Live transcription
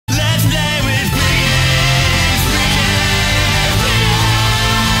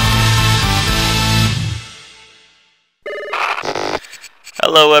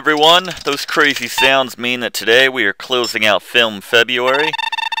Hello everyone, those crazy sounds mean that today we are closing out Film February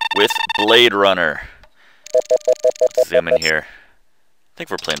with Blade Runner. Let's zoom in here. I think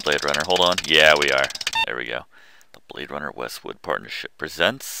we're playing Blade Runner, hold on. Yeah, we are. There we go. The Blade Runner Westwood Partnership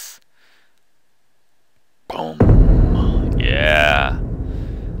presents... Boom. Yeah.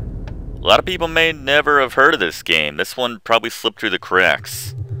 A lot of people may never have heard of this game. This one probably slipped through the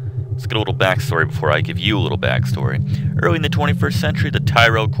cracks. Let's get a little backstory before I give you a little backstory. Early in the 21st century, the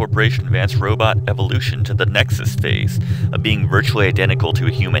Tyrell Corporation advanced robot evolution to the Nexus phase, of being virtually identical to a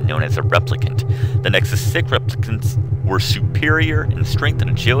human known as a replicant. The Nexus 6 replicants were superior in strength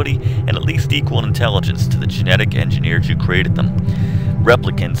and agility, and at least equal in intelligence to the genetic engineers who created them.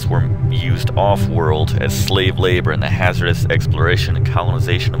 Replicants were used off-world as slave labor in the hazardous exploration and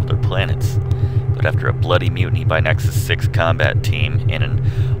colonization of other planets. But after a bloody mutiny by Nexus 6 combat team in an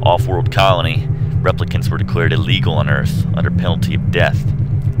off-world colony, replicants were declared illegal on Earth under penalty of death.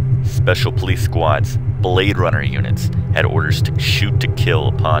 Special police squads, Blade Runner units, had orders to shoot to kill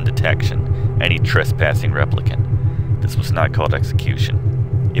upon detection any trespassing replicant. This was not called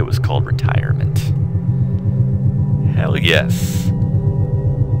execution. It was called retirement. Hell yes.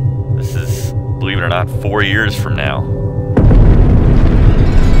 This is, believe it or not, 4 years from now.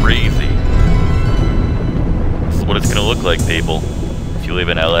 Crazy. This is what it's gonna look like, people. If you live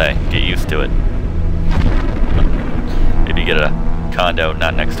in LA, get used to it. Maybe get a condo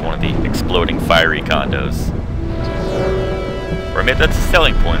not next to one of the exploding fiery condos. Or maybe that's a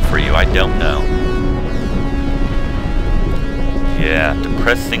selling point for you, I don't know. Yeah,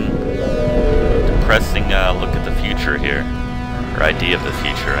 depressing look at the future here. Or idea of the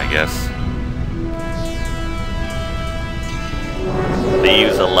future, I guess. They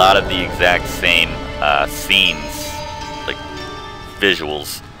use a lot of the exact same scenes, like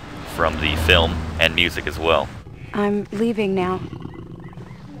visuals, from the film and music as well. I'm leaving now.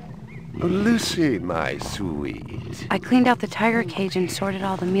 Lucy, my sweet. I cleaned out the tiger cage and sorted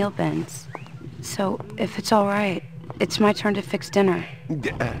all the meal bins. So, if it's all right, it's my turn to fix dinner.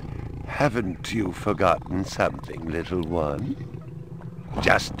 Haven't you forgotten something, little one?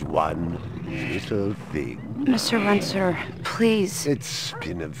 Just one little thing. Mr. Runser, please. It's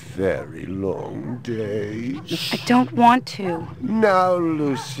been a very long day. I don't want to. Now,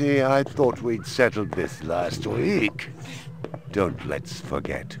 Lucy, I thought we'd settled this last week. Don't let's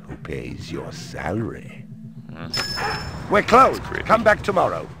forget who pays your salary. We're closed. Come back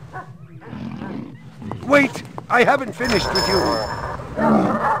tomorrow. Wait, I haven't finished with you.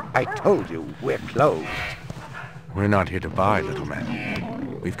 I told you we're closed. We're not here to buy, little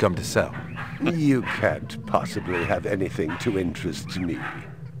man. We've come to sell. You can't possibly have anything to interest me.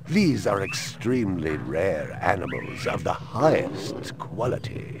 These are extremely rare animals of the highest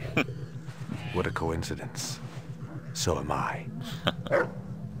quality. What a coincidence. So am I.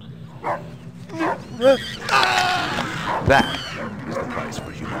 That is the price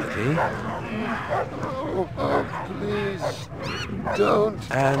for humility. Oh, please, don't.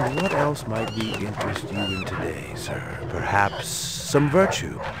 And what else might we interest you in today, sir? Perhaps some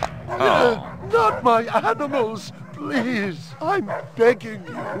virtue? Not my animals, please. I'm begging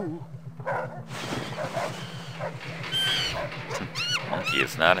you. Monkey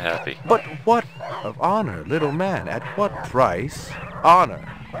is not happy. But what of honor, little man? At what price? Honor.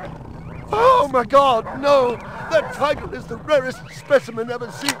 Oh my God, no! That tiger is the rarest specimen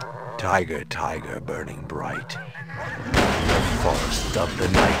ever seen. Tiger, tiger, burning bright. The forest of the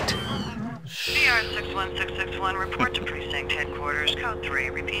night. VR 61661, report to precinct headquarters, code 3,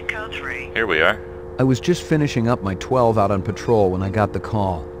 repeat code 3. Here we are. I was just finishing up my 12 out on patrol when I got the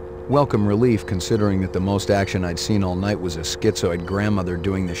call. Welcome relief, considering that the most action I'd seen all night was a schizoid grandmother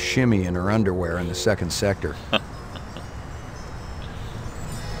doing the shimmy in her underwear in the second sector.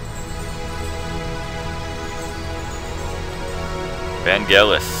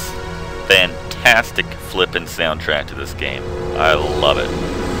 Vangelis. Fantastic flippin' soundtrack to this game. I love it.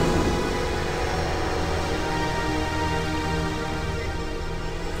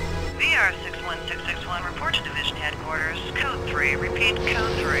 VR 61661, report to division headquarters, code 3, repeat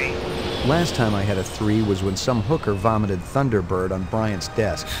code 3. Last time I had a 3 was when some hooker vomited Thunderbird on Bryant's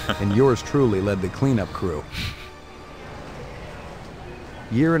desk, and yours truly led the cleanup crew.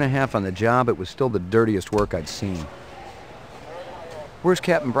 Year and a half on the job, it was still the dirtiest work I'd seen. Where's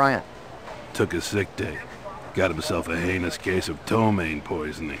Captain Bryant? Took a sick day. Got himself a heinous case of ptomaine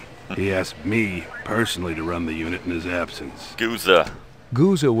poisoning. He asked me personally to run the unit in his absence. Gouza.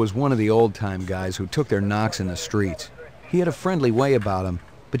 Gouza was one of the old-time guys who took their knocks in the streets. He had a friendly way about him,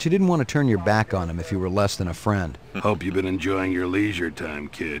 but you didn't want to turn your back on him if you were less than a friend. Hope you've been enjoying your leisure time,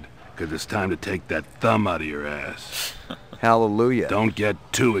 kid. Because it's time to take that thumb out of your ass. Hallelujah. Don't get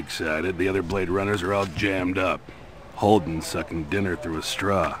too excited. The other Blade Runners are all jammed up. Holden's sucking dinner through a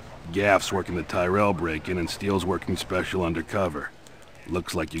straw. Gaff's working the Tyrell break-in, and Steele's working special undercover.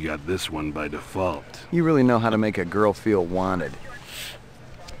 Looks like you got this one by default. You really know how to make a girl feel wanted.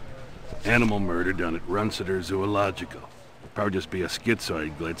 Animal murder done at Runciter Zoological. Probably just be a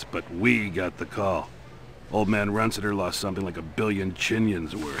schizoid glitz, but we got the call. Old man Runciter lost something like 1 billion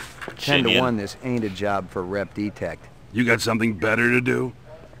chinions worth. 10 to 1, this ain't a job for Rep Detect. You got something better to do?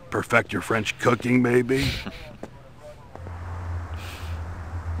 Perfect your French cooking, maybe?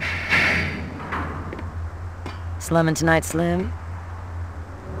 Slumming tonight, Slim?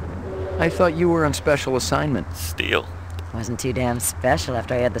 I thought you were on special assignment. Steele. Wasn't too damn special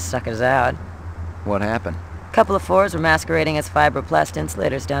after I had the suckers out. What happened? Couple of fours were masquerading as fibroplast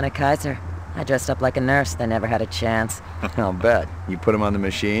insulators down at Kaiser. I dressed up like a nurse. They never had a chance. I'll bet. You put them on the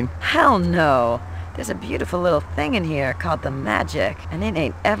machine? Hell no. There's a beautiful little thing in here called the magic, and it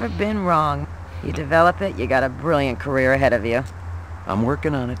ain't ever been wrong. You develop it, you got a brilliant career ahead of you. I'm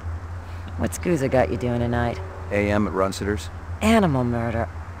working on it. What's Scusa got you doing tonight? AM at Runciter's. Animal murder.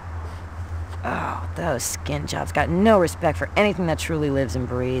 Oh, those skin jobs got no respect for anything that truly lives and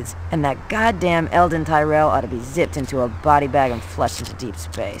breathes. And that goddamn Eldon Tyrell ought to be zipped into a body bag and flushed into deep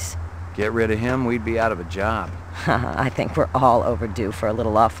space. Get rid of him, we'd be out of a job. I think we're all overdue for a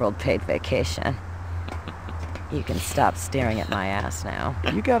little off-world paid vacation. You can stop staring at my ass now.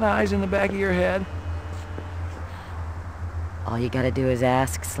 You got eyes in the back of your head? All you gotta do is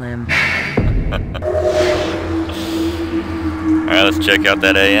ask, Slim. Alright, let's check out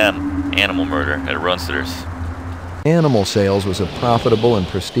that AM. Animal murder at Runciter's. Animal sales was a profitable and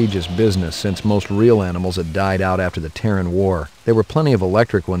prestigious business since most real animals had died out after the Terran War. There were plenty of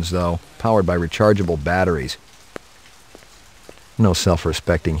electric ones, though, powered by rechargeable batteries. No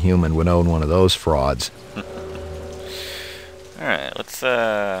self-respecting human would own one of those frauds. Alright, let's,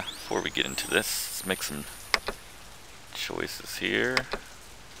 before we get into this, let's make some choices here.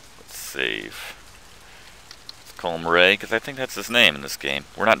 Let's save. Let's call him Ray, because I think that's his name in this game.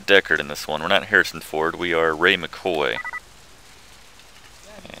 We're not Deckard in this one. We're not Harrison Ford. We are Ray McCoy.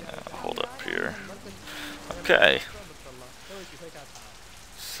 And, hold up here. Okay.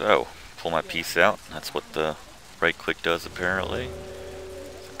 So, pull my piece out. That's what the right click does, apparently.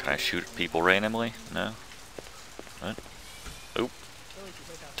 So can I shoot at people randomly? No? What? Oop.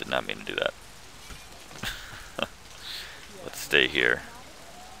 Did not mean to do that. Let's stay here.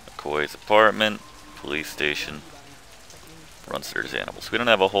 McCoy's apartment, police station, Runciter's animals. We don't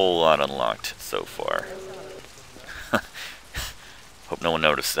have a whole lot unlocked so far. Hope no one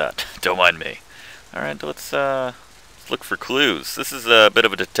noticed that. Don't mind me. Alright, let's look for clues. This is a bit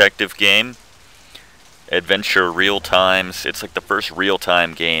of a detective game. Adventure real times. It's like the first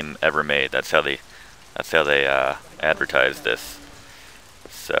real-time game ever made. That's how they advertised this.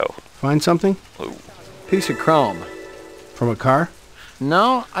 So. Find something? Ooh. Piece of chrome. From a car?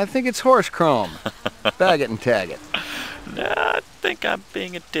 No, I think it's horse chrome. Bag it and tag it. Nah, I think I'm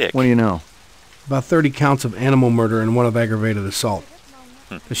being a dick. What do you know? About 30 counts of animal murder and 1 of aggravated assault.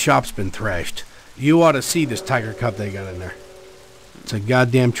 The shop's been thrashed. You ought to see this tiger cub they got in there. It's a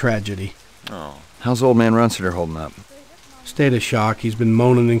goddamn tragedy. Oh. How's old man Runciter holding up? State of shock. He's been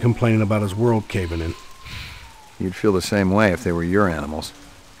moaning and complaining about his world caving in. You'd feel the same way if they were your animals.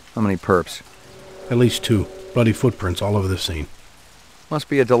 How many perps? At least 2. Bloody footprints all over the scene. Must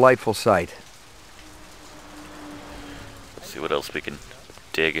be a delightful sight. See what else we can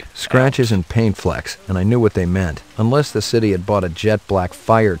dig. Scratches and paint flecks, and I knew what they meant. Unless the city had bought a jet black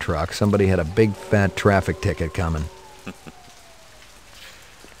fire truck, somebody had a big fat traffic ticket coming. What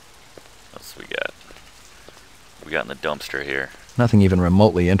else we got? What we got in the dumpster here? Nothing even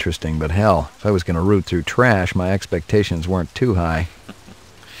remotely interesting, but hell, if I was going to root through trash, my expectations weren't too high.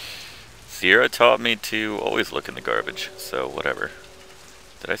 Sierra taught me to always look in the garbage, so whatever.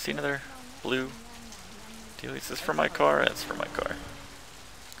 Did I see another blue deal? Is this for my car? That's for my car.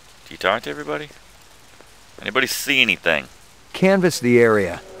 Do you talk to everybody? Anybody see anything? Canvass the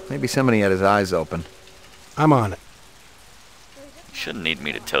area. Maybe somebody had his eyes open. I'm on it. You shouldn't need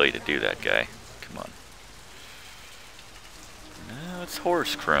me to tell you to do that, guy. Come on. No, it's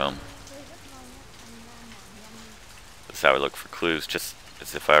horse chrome. That's how I look for clues, just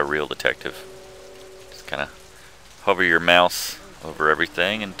as if I were a real detective. Just kind of hover your mouse over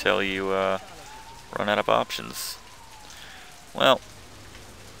everything until you run out of options. Well,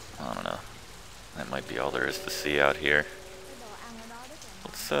 I don't know. That might be all there is to see out here.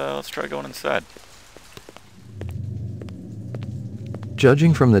 Let's try going inside.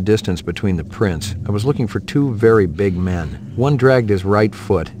 Judging from the distance between the prints, I was looking for two very big men. One dragged his right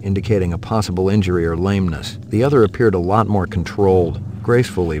foot, indicating a possible injury or lameness. The other appeared a lot more controlled,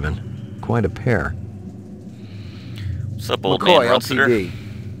 graceful even. Quite a pair. What's up, old man Runciter? LTD.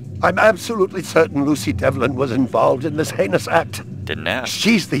 I'm absolutely certain Lucy Devlin was involved in this heinous act. Didn't ask.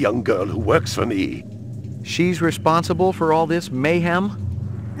 She's the young girl who works for me. She's responsible for all this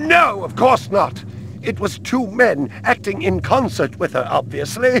mayhem? No, of course not. It was two men acting in concert with her,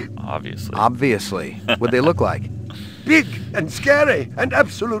 obviously. Obviously. Obviously. What'd they look like? Big and scary and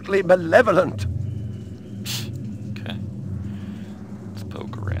absolutely malevolent. Okay. Let's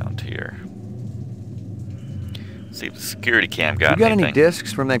poke around here. See if the security cam got You got anything. any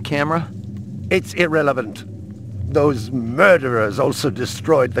discs from that camera? It's irrelevant. Those murderers also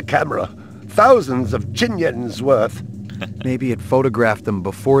destroyed the camera. Thousands of Jinyens worth. Maybe it photographed them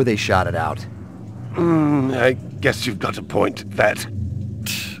before they shot it out. I guess you've got a point at that.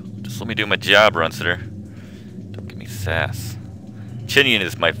 Just let me do my job, Runciter. Don't give me sass. Chinyan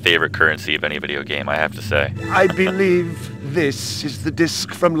is my favorite currency of any video game, I have to say. I believe this is the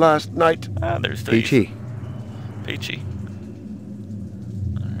disc from last night. Ah, there's these. Peachy. Peachy.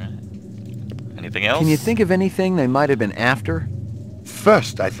 Alright. Anything else? Can you think of anything they might have been after?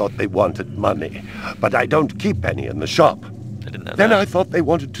 First I thought they wanted money, but I don't keep any in the shop. I didn't know Then that. I thought they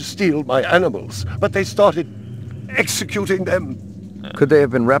wanted to steal my animals, but they started executing them. Could they have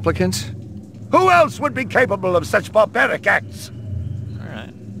been replicants? Who else would be capable of such barbaric acts?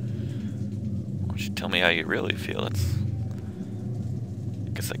 Alright. Why don't you tell me how you really feel? I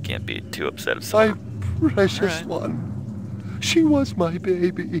guess I can't be too upset of My something. precious one. She was my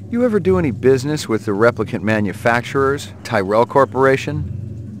baby. You ever do any business with the replicant manufacturers, Tyrell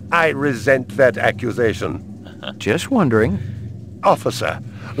Corporation? I resent that accusation. Just wondering. Officer,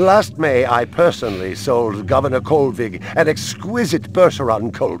 last May I personally sold Governor Colvig an exquisite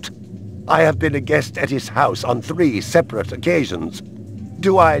Bergeron colt. I have been a guest at his house on 3 separate occasions.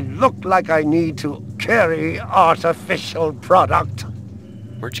 Do I look like I need to carry artificial product?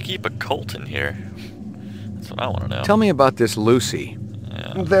 Where'd you keep a Colt in here? That's what I want to know. Tell me about this Lucy.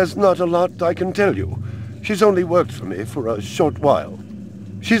 Yeah. There's not a lot I can tell you. She's only worked for me for a short while.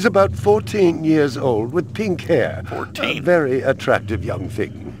 She's about 14 years old with pink hair. 14? A very attractive young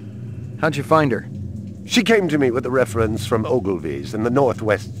thing. How'd you find her? She came to me with a reference from Ogilvy's in the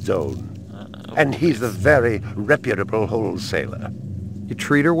Northwest Zone. And he's a very reputable wholesaler. You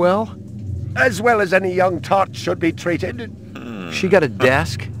treat her well? As well as any young tot should be treated. She got a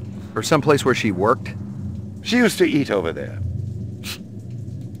desk? Or someplace where she worked? She used to eat over there.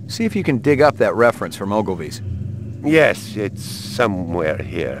 See if you can dig up that reference from Ogilvy's. Yes, it's somewhere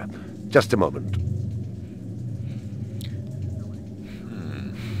here. Just a moment.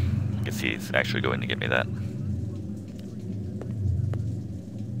 I guess he's actually going to give me that.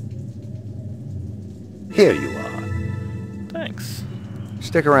 Here you are. Thanks.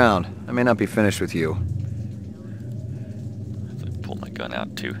 Stick around. I may not be finished with you. I pull my gun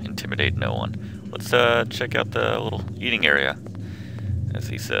out to intimidate no one. Let's check out the little eating area, as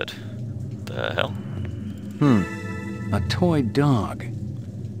he said. The hell? A toy dog.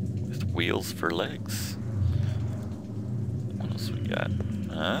 With wheels for legs. What else we got?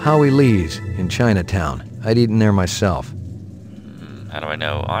 Howie Lee's in Chinatown. I'd eaten there myself. How do I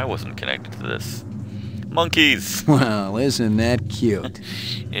know I wasn't connected to this? Monkeys! Well, isn't that cute?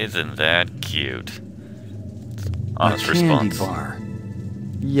 Isn't that cute? Honest A candy response. bar.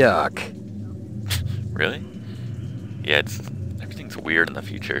 Yuck. Really? Yeah, everything's weird in the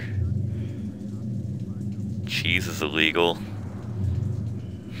future. Cheese is illegal.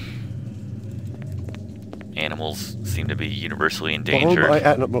 Animals seem to be universally All endangered. my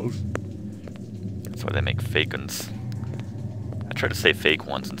animals. That's why they make fake ones. I tried to say fake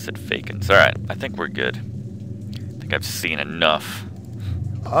ones and said fake ones. Alright, I think we're good. I think I've seen enough.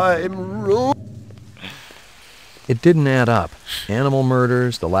 I'm ruined. It didn't add up. Animal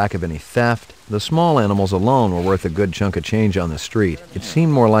murders, the lack of any theft. The small animals alone were worth a good chunk of change on the street. It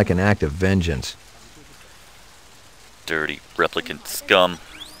seemed more like an act of vengeance. Dirty replicant scum.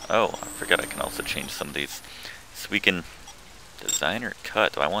 Oh, I forgot I can also change some of these. So we can design or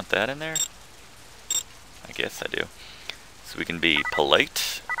cut. Do I want that in there? I guess I do. So we can be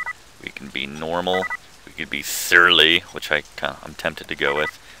polite. We can be normal. We could be surly, which I'm tempted to go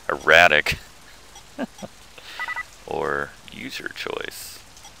with. Erratic. Or user choice.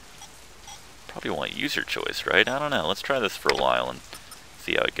 Probably want user choice, right? I don't know. Let's try this for a while and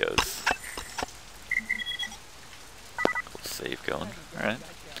see how it goes. Cool save going. Alright.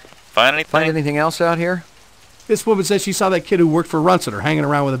 Find anything? Find anything else out here? This woman says she saw that kid who worked for Runciter hanging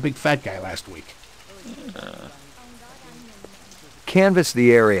around with a big fat guy last week. Canvass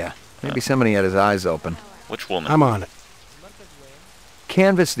the area. Maybe somebody had his eyes open. Which woman? I'm on it.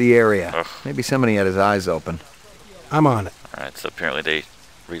 Canvass the area. Ugh. Maybe somebody had his eyes open. I'm on it. Alright, so apparently they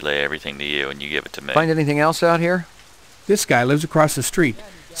relay everything to you and you give it to me. Find anything else out here? This guy lives across the street.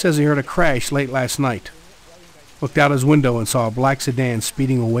 Says he heard a crash late last night. Looked out his window and saw a black sedan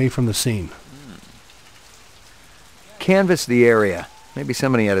speeding away from the scene. Canvass the area. Maybe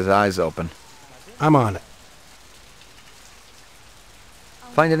somebody had his eyes open. I'm on it.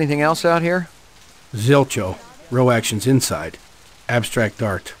 Find anything else out here? Zilcho. Row actions inside. Abstract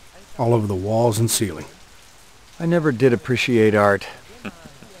art. All over the walls and ceiling. I never did appreciate art.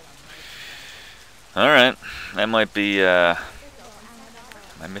 Alright, that might be, am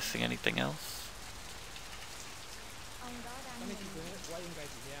I missing anything else?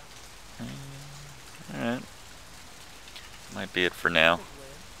 Alright. Might be it for now.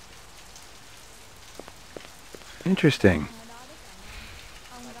 Interesting.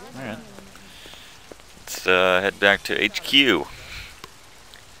 Alright. Let's head back to HQ.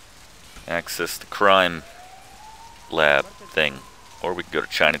 Access the crime lab thing. Or we can go to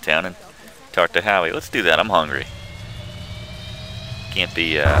Chinatown and talk to Howie. Let's do that. I'm hungry. Can't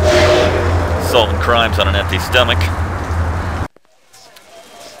be solving crimes on an empty stomach.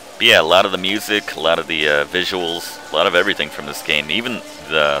 But yeah, a lot of the music, a lot of the visuals, a lot of everything from this game. Even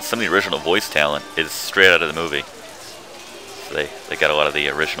some of the original voice talent is straight out of the movie. So they got a lot of the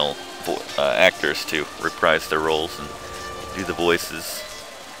original actors to reprise their roles and do the voices.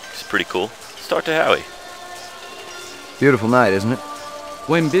 It's pretty cool. Let's talk to Howie. Beautiful night, isn't it?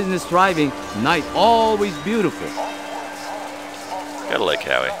 When business thriving, night always beautiful. Gotta like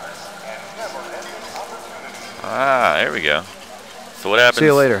Howie. Ah, there we go. So what happens? See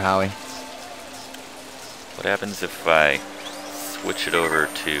you later, Howie. What happens if I switch it over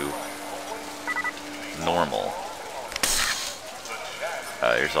to normal?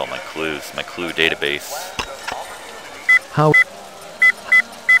 Here's all my clues, my clue database.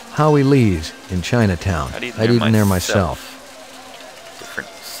 Howie Lee's in Chinatown. I'd I'd eaten there myself. Different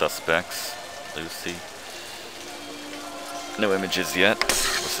suspects. Lucy. No images yet.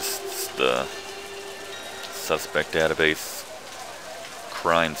 What's this? The suspect database.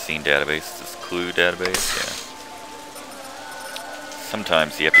 Crime scene database. This clue database. Yeah.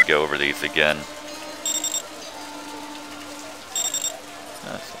 Sometimes you have to go over these again.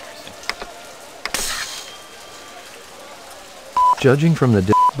 That's interesting. Judging from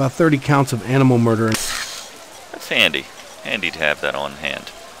the... About 30 counts of animal murder. That's handy. Handy to have that on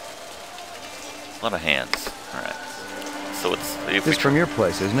hand. A lot of hands. Alright. So let's see if This from your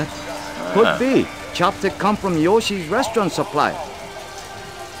place, isn't it? Could be. Chopstick come from Yoshi's restaurant supply.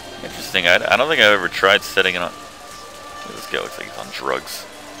 Interesting. I don't think I've ever tried setting it on. Look at this guy. Looks like he's on drugs.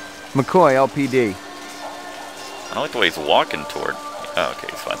 McCoy, LPD. I don't like the way he's walking toward. Oh, okay,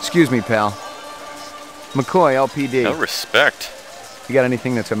 he's fine. Excuse me, pal. McCoy, LPD. No respect. You got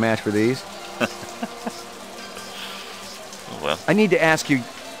anything that's a match for these? Well. I need to ask you...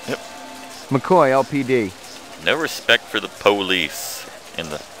 Yep. McCoy, LPD. No respect for the police in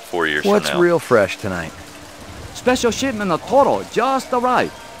the 4 years What's from now. real fresh tonight? Special shipment of Toro just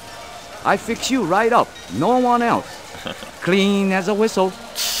arrived. I fix you right up. No one else. Clean as a whistle.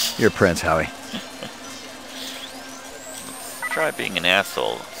 You're Prince, Howie. Let's try being an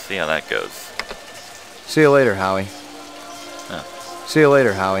asshole. See how that goes. See you later, Howie. Oh. See you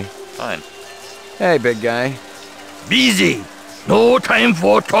later, Howie. Fine. Hey, big guy. Busy. No time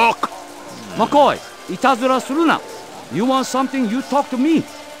for talk. McCoy, itazura suru na. You want something, you talk to me.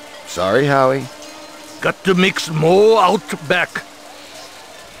 Sorry, Howie. Got to mix more out back.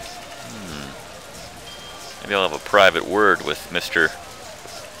 Maybe I'll have a private word with Mr.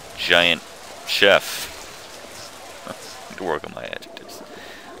 Giant Chef. Need to work on my adjectives.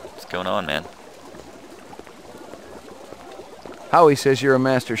 What's going on, man? Howie says you're a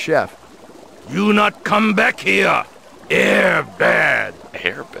master chef. You not come back here. Air bad.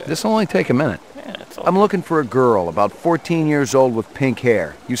 Hair bed. This'll only take a minute. Yeah, it's all. I'm looking for a girl, about 14 years old with pink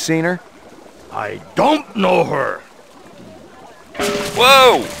hair. You seen her? I don't know her.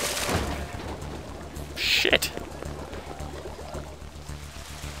 Whoa! Shit.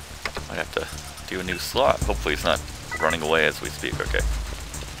 I have to do a new slot. Hopefully he's not running away as we speak. Okay.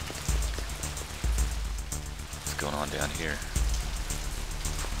 What's going on down here?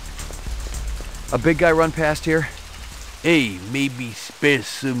 A big guy run past here? Hey, maybe spare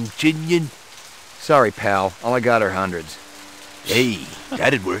some chinion? Sorry, pal. All I got are hundreds. Hey,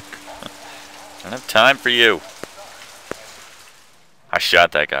 that'd work. I don't have time for you. I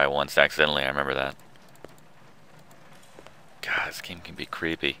shot that guy once accidentally. I remember that. God, this game can be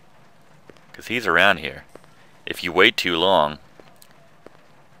creepy. Because he's around here. If you wait too long,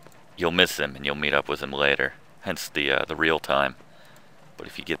 you'll miss him and you'll meet up with him later. Hence the real time. But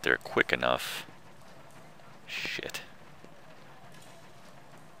if you get there quick enough... Shit.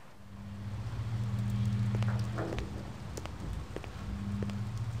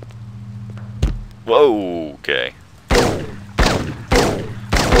 Whoa, okay.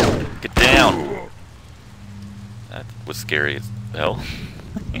 Get down! That was scary as hell.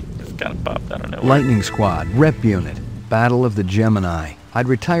 Just kind of popped out of nowhere. Lightning Squad, Rep Unit, Battle of the Gemini. I'd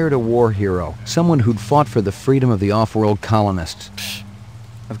retired a war hero, someone who'd fought for the freedom of the off-world colonists.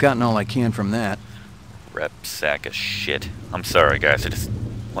 I've gotten all I can from that. Rep sack of shit. I'm sorry, guys.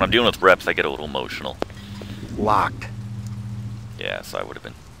 When I'm dealing with reps, I get a little emotional. Locked. Yeah, so I would have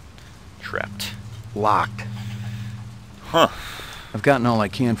been trapped. Locked. Huh. I've gotten all I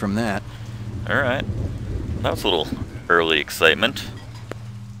can from that. Alright. That was a little early excitement.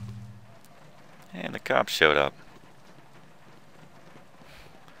 And the cops showed up.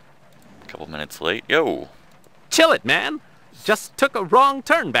 A couple minutes late. Yo! Chill it, man. Just took a wrong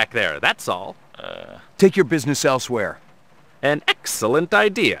turn back there, that's all. Take your business elsewhere. An excellent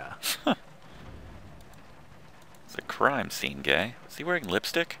idea. It's a crime scene, guy. Is he wearing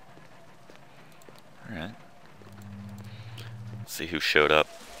lipstick? Alright. Let's see who showed up.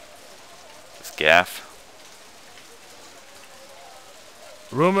 This gaff.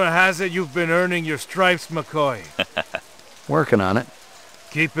 Rumor has it you've been earning your stripes, McCoy. Working on it.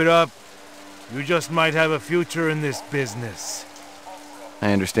 Keep it up. You just might have a future in this business.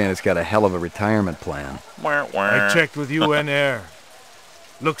 I understand it's got a hell of a retirement plan. I checked with UN Air.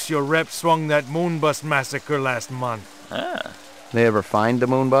 Looks your rep swung that moon bus massacre last month. Ah. They ever find the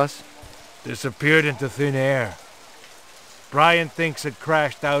moon bus? Disappeared into thin air. Brian thinks it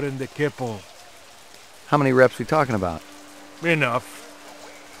crashed out in the Kipple. How many reps we talking about? Enough.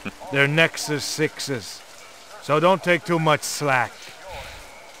 They're Nexus 6s. So don't take too much slack.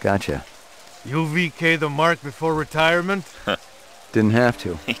 Gotcha. You VK the mark before retirement? Didn't have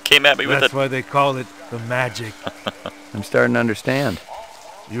to. He came at me with it. That's why they call it the magic. I'm starting to understand.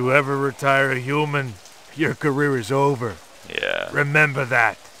 You ever retire a human, your career is over. Yeah. Remember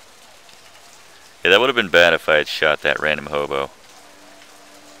that. Yeah, that would have been bad if I had shot that random hobo.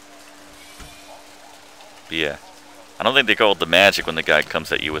 But yeah. I don't think they call it the magic when the guy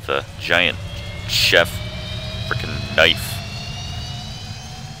comes at you with a giant chef frickin' knife.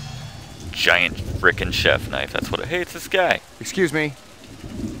 Giant frickin' chef knife. That's what it... Hey, it's this guy. Excuse me.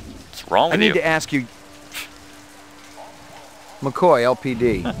 What's wrong with you? I need to ask you... McCoy,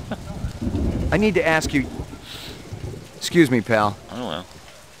 LPD. I need to ask you... Excuse me, pal. I don't know.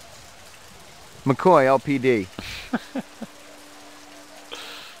 McCoy, LPD.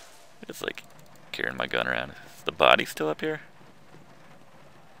 It's like carrying my gun around. Is the body still up here?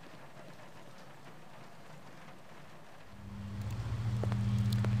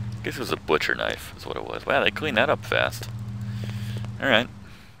 I guess it was a butcher knife, is what it was. Wow, they cleaned that up fast. Alright.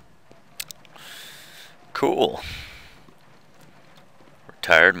 Cool.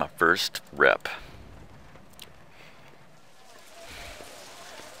 Retired my first rep.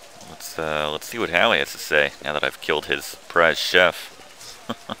 Let's see what Howie has to say now that I've killed his prize chef.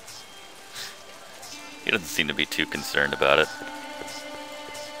 He doesn't seem to be too concerned about it.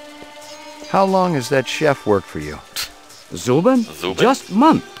 How long has that chef worked for you? Zubin? Zubin? Just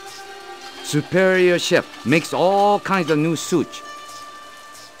month. Superior chef makes all kinds of new sushi.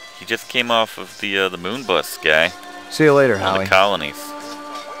 He just came off of the moon bus guy. See you later, On Howie. the colonies.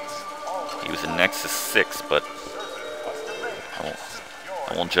 He was in Nexus 6, but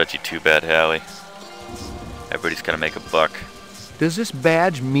I won't judge you too bad, Howie. Everybody's gotta make a buck. Does this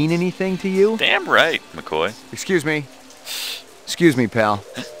badge mean anything to you? Damn right, McCoy. Excuse me. Excuse me, pal.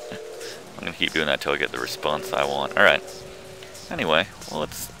 I'm gonna keep doing that till I get the response I want. Alright. Anyway, well,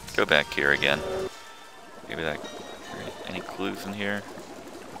 let's go back here again. Maybe that... Any clues in here?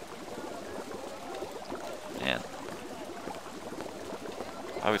 Man.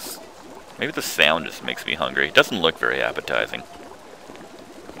 Maybe the sound just makes me hungry. It doesn't look very appetizing.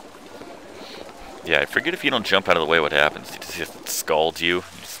 Yeah, I forget if you don't jump out of the way what happens. It just scalds you.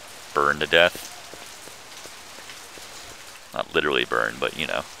 You just burn to death. Not literally burn, but you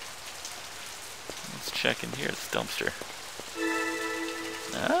know. Let's check in here, this dumpster.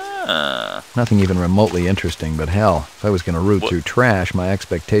 Ah. Nothing even remotely interesting, but hell, if I was going to root What? through trash, my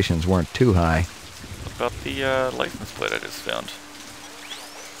expectations weren't too high. What about the license plate I just found?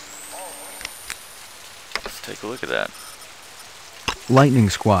 Let's take a look at that.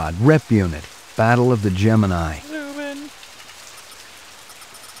 Lightning Squad, Rep Unit, Battle of the Gemini. Zoom in.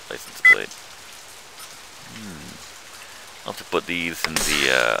 License plate. I'll have to put these in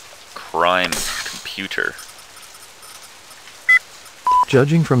the crime computer.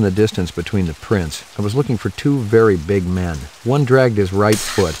 Judging from the distance between the prints, I was looking for two very big men. One dragged his right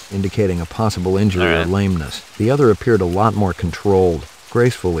foot, indicating a possible injury or lameness. The other appeared a lot more controlled,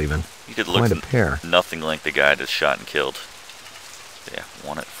 graceful even. He did Quite look a pair. nothing like the guy just shot and killed. Yeah,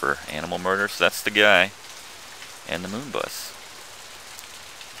 wanted for animal murder, so that's the guy. And the moon bus.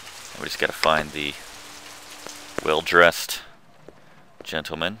 And we just gotta find the well-dressed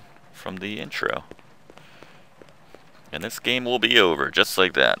gentleman from the intro. And this game will be over, just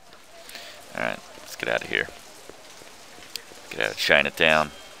like that. Alright, let's get out of here. Get out of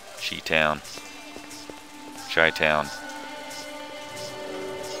Chinatown, Chi-Town, Chi-Town.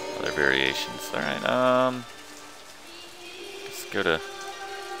 Other variations. Alright, let's go to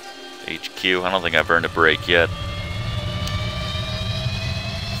HQ. I don't think I've earned a break yet.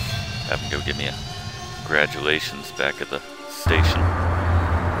 Have them go give me a congratulations back at the station.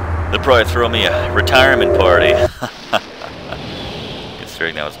 They'll probably throw me a retirement party.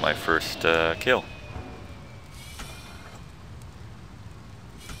 Considering that was my first kill.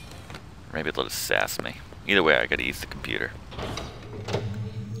 Maybe they'll just sass me. Either way, I gotta use the computer.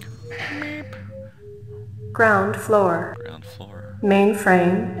 Ground floor. Ground floor.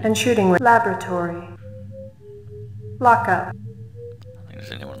 Mainframe and shooting laboratory. Lockup. I don't think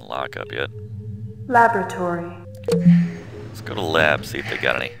there's anyone in lockup yet. Laboratory. Let's go to lab, see if they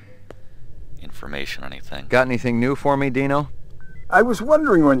got any information on anything. Got anything new for me, Dino? I was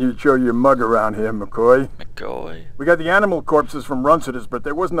wondering when you'd show your mug around here, McCoy. McCoy. We got the animal corpses from Runciter's, but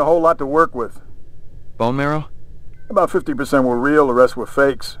there wasn't a whole lot to work with. Bone marrow? About 50% were real, the rest were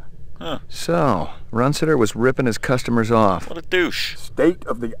fakes. Huh. So, Runciter was ripping his customers off. What a douche.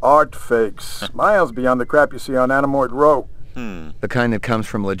 State-of-the-art fakes. Miles beyond the crap you see on Anamoid Row. The kind that comes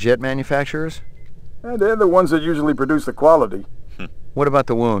from legit manufacturers? They're the ones that usually produce the quality. What about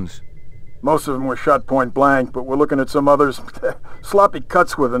the wounds? Most of them were shot point blank, but we're looking at some others. Sloppy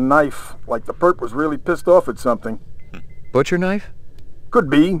cuts with a knife, like the perp was really pissed off at something. Butcher knife? Could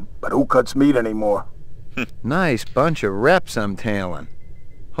be, but who cuts meat anymore? Nice bunch of reps I'm tailing.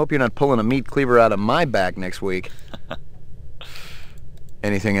 Hope you're not pulling a meat cleaver out of my back next week.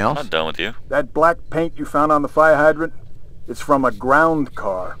 Anything else? I'm not done with you. That black paint you found on the fire hydrant? It's from a ground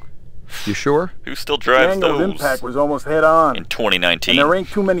car. You sure? Who still drives the angle those? of impact was almost head-on. In 2019. And there ain't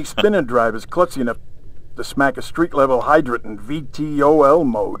too many spinning drivers klutzy enough to smack a street-level hydrant in VTOL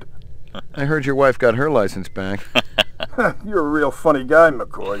mode. I heard your wife got her license back. You're a real funny guy,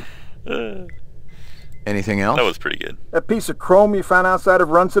 McCoy. Anything else? That was pretty good. That piece of chrome you found outside of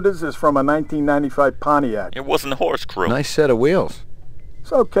Runciter's is from a 1995 Pontiac. It wasn't horse chrome. Nice set of wheels.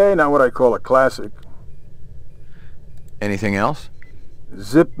 It's okay, not what I call a classic. Anything else?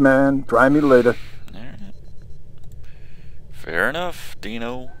 Zip, man. Try me later. Alright. Fair enough,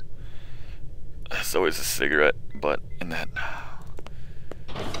 Dino. There's always a cigarette butt in that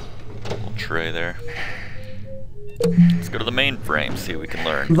little tray there. Let's go to the mainframe, see what we can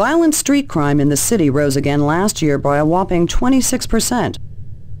learn. Violent street crime in the city rose again last year by a whopping 26%.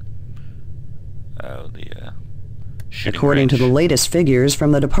 Oh, the According to the latest figures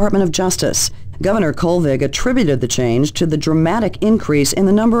from the Department of Justice, Governor Kolvig attributed the change to the dramatic increase in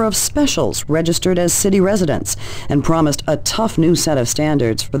the number of specials registered as city residents and promised a tough new set of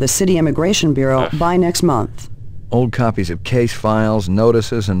standards for the City Immigration Bureau by next month. Old copies of case files,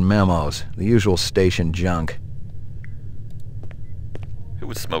 notices, and memos. The usual station junk. Who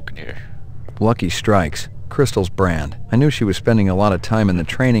was smoking here? Lucky Strikes. Crystal's brand. I knew she was spending a lot of time in the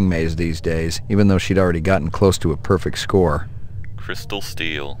training maze these days, even though she'd already gotten close to a perfect score. Crystal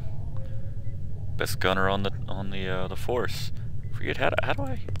Steel. Best gunner on the force. Forget how do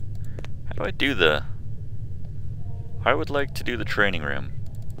I do the... I would like to do the training room.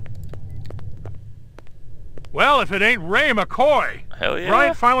 Well, if it ain't Ray McCoy. Hell yeah.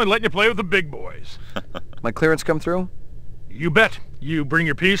 Brian finally letting you play with the big boys. My clearance come through? You bet. You bring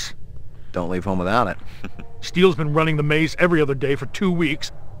your piece? Don't leave home without it. Steele's been running the maze every other day for 2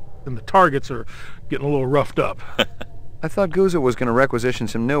 weeks, and the targets are getting a little roughed up. I thought Guza was going to requisition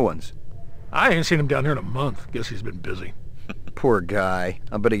some new ones. I ain't seen him down here in a month. Guess he's been busy. Poor guy.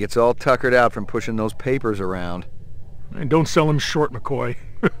 I bet he gets all tuckered out from pushing those papers around. And don't sell him short, McCoy.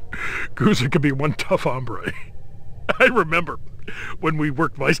 Guza could be one tough hombre. I remember when we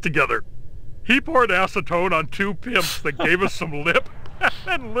worked Vice together. He poured acetone on 2 pimps that gave us some lip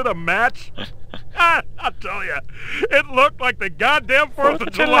and lit a match. I'll tell you, it looked like the goddamn 4th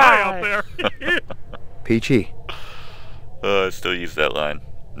of July out there. Peachy. I still use that line.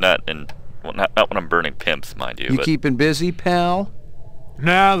 Not when I'm burning pimps, mind you. You but keeping busy, pal?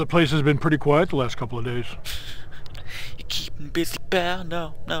 Nah, the place has been pretty quiet the last couple of days. You keeping busy, pal?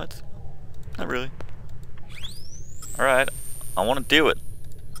 No, it's not really. Alright, I want to do it.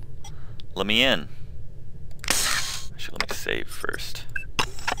 Let me in. Actually, let me save first.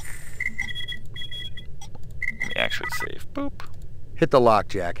 Let me actually save. Boop. Hit the lock,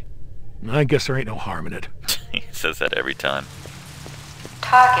 Jack. I guess there ain't no harm in it. He says that every time.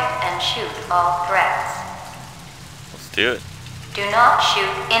 Target and shoot all threats. Let's do it. Do not shoot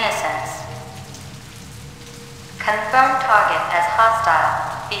innocents. Confirm target as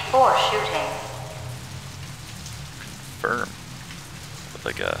hostile before shooting. Confirm. With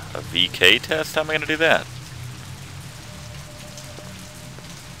like a VK test? How am I going to do that?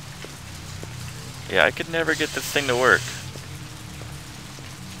 Yeah, I could never get this thing to work.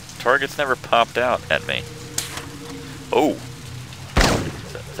 Targets never popped out at me. Oh!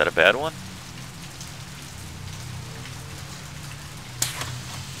 Is that a bad one?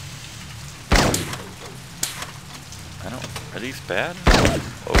 I don't... Are these bad?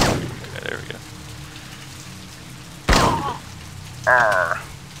 Oh, okay, there we go.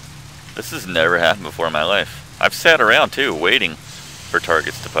 This has never happened before in my life. I've sat around too, waiting for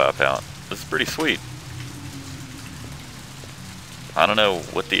targets to pop out. This is pretty sweet. I don't know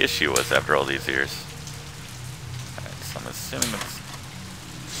what the issue was after all these years. Alright, so I'm assuming it's...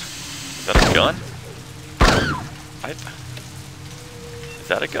 Is that a gun? Is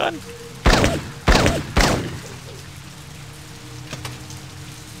that a gun?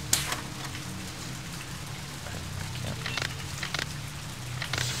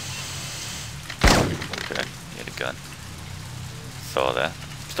 Okay, he had a gun. Saw that.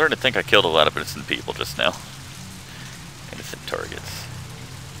 I'm starting to think I killed a lot of innocent people just now. Innocent targets.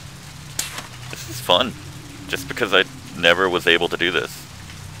 This is fun. Just because I never was able to do this.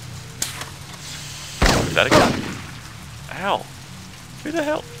 Is that a gun? Ow. Who the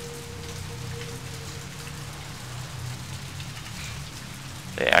hell?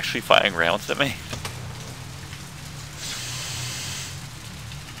 They actually firing rounds at me?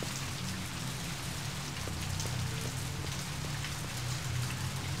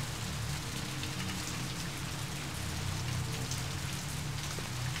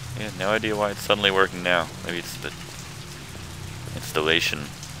 Yeah, no idea why it's suddenly working now. Maybe it's the installation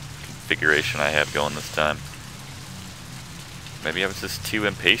configuration I have going this time. Maybe I was just too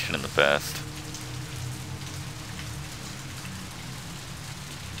impatient in the past.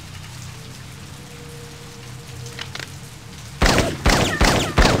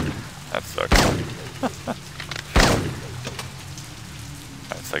 That sucks.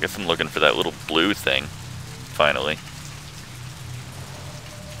 Alright, so I guess I'm looking for that little blue thing. Finally.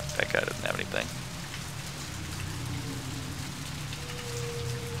 That guy doesn't have anything.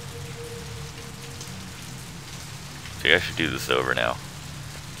 See, I should do this over now.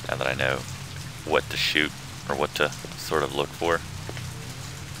 Now that I know what to shoot, or what to sort of look for.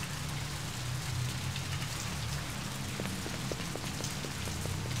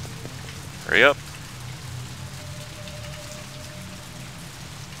 Hurry up.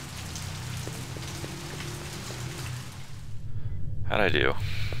 How'd I do?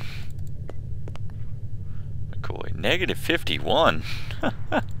 McCoy, negative 51.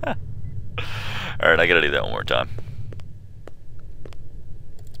 Alright, I gotta do that one more time.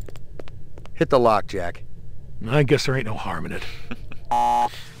 Hit the lock, Jack. I guess there ain't no harm in it.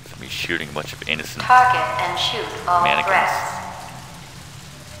 Me shooting a bunch of innocent target and shoot all mannequins. threats.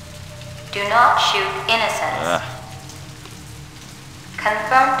 Do not shoot innocents.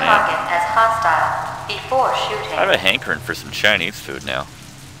 Confirm target as hostile before shooting. I have a hankering for some Chinese food now.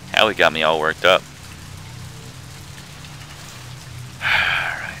 Hallie got me all worked up.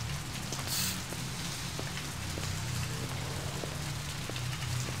 Alright.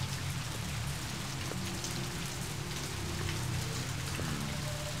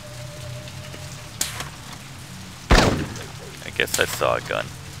 I guess I saw a gun.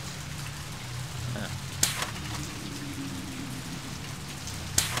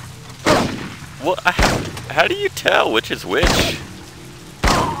 What? How do you tell which is which?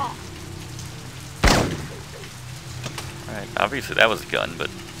 Alright, obviously that was a gun, but...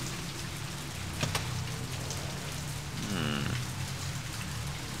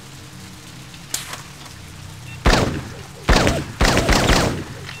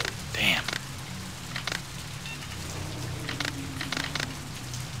 Damn.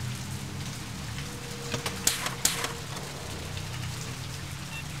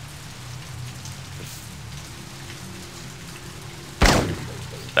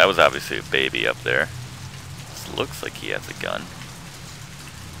 That was obviously a baby up there. This looks like he has a gun.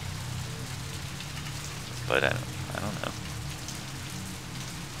 But I don't know.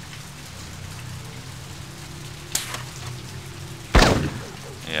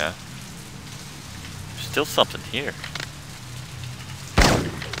 Yeah. There's still something here.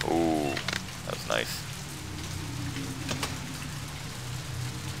 Nice.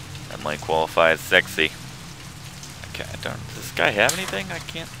 That might qualify as sexy. Okay, does this guy have anything? I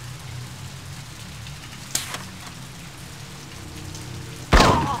can't.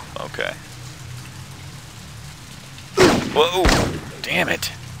 Okay. Whoa! Damn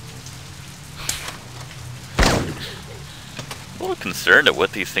it! I'm a little concerned at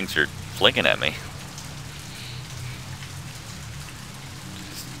what these things are flinging at me.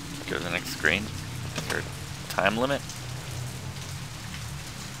 Just go to the next screen. Is there a time limit?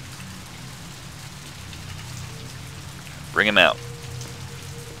 Bring him out.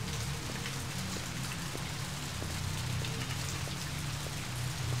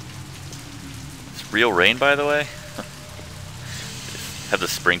 It's real rain, by the way. Have the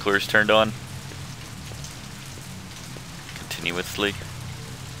sprinklers turned on continuously.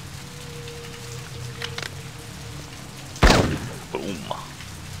 Boom.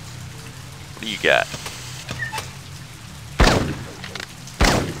 What do you got?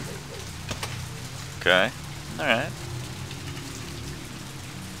 Okay. Alright.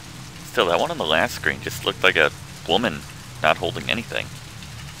 Still, that one on the last screen just looked like a woman not holding anything.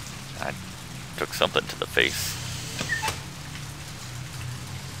 I took something to the face.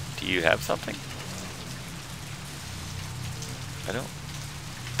 Do you have something? I don't.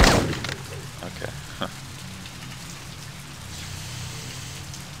 Okay. Huh.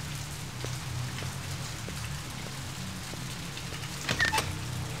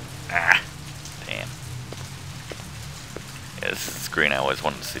 Ah, damn. Yeah, this is the screen I always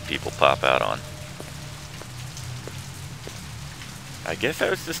wanted to see people pop out on. I guess I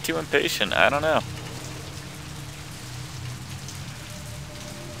was just too impatient. I don't know.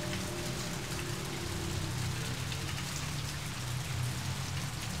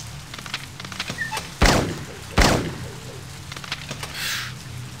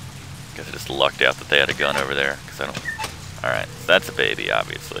 Guess I just lucked out that they had a gun over there, because I don't... Alright, so that's a baby,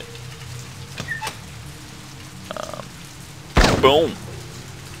 obviously. Boom!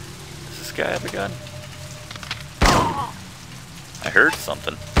 Does this guy have a gun? I heard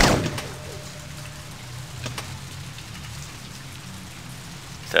something.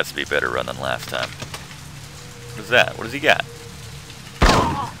 This has to be a better run than last time. What is that? What does he got?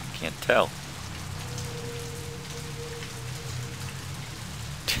 Can't tell.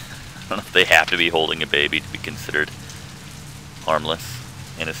 I don't know if they have to be holding a baby to be considered harmless,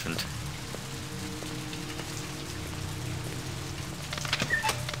 innocent.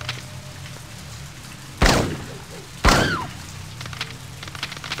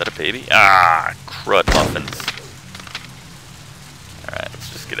 Is that a baby? Ah, crud muffins. Alright,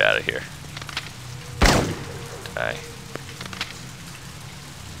 let's just get out of here. Die.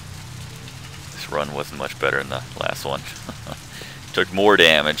 This run wasn't much better than the last one. Took more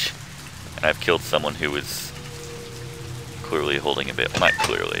damage, and I've killed someone who was clearly holding a bit. Well, not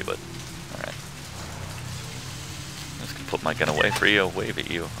clearly, but alright. I'm just gonna put my gun away for you, wave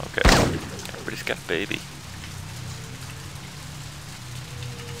at you. Okay. Everybody's got a baby.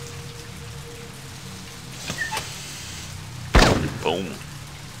 Boom.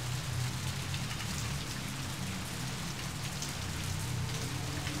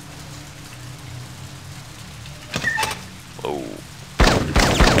 Whoa.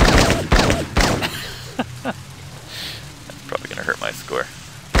 That's probably gonna hurt my score.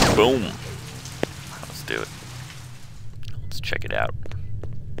 Boom. Let's do it. Let's check it out.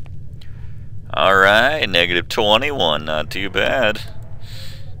 Alright, negative 21. Not too bad.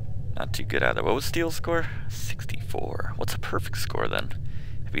 Not too good either. What was Steele's score? 64. What's a perfect score then?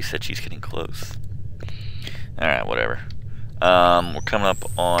 Have you said she's getting close? Alright, whatever. We're coming up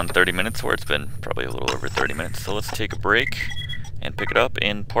on 30 minutes, or it's been probably a little over 30 minutes, so let's take a break and pick it up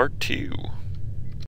in part 2.